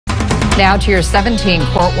Now to your 17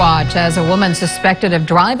 Court Watch, as a woman suspected of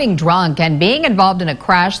driving drunk and being involved in a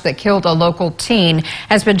crash that killed a local teen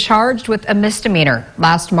has been charged with a misdemeanor.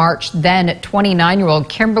 Last March, then 29-year-old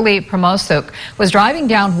Kimberly Promosuk was driving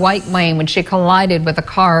down White Lane when she collided with a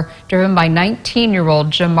car driven by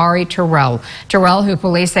 19-year-old Jamari Terrell. Terrell, who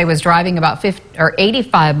police say was driving about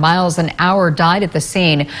 85 miles an hour, died at the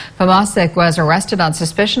scene. Promosuk was arrested on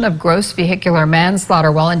suspicion of gross vehicular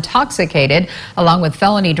manslaughter while intoxicated, along with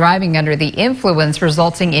felony driving under the influence,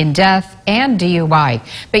 resulting in death and DUI.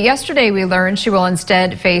 But yesterday we learned she will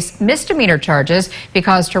instead face misdemeanor charges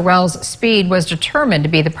because Terrell's speed was determined to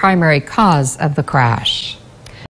be the primary cause of the crash.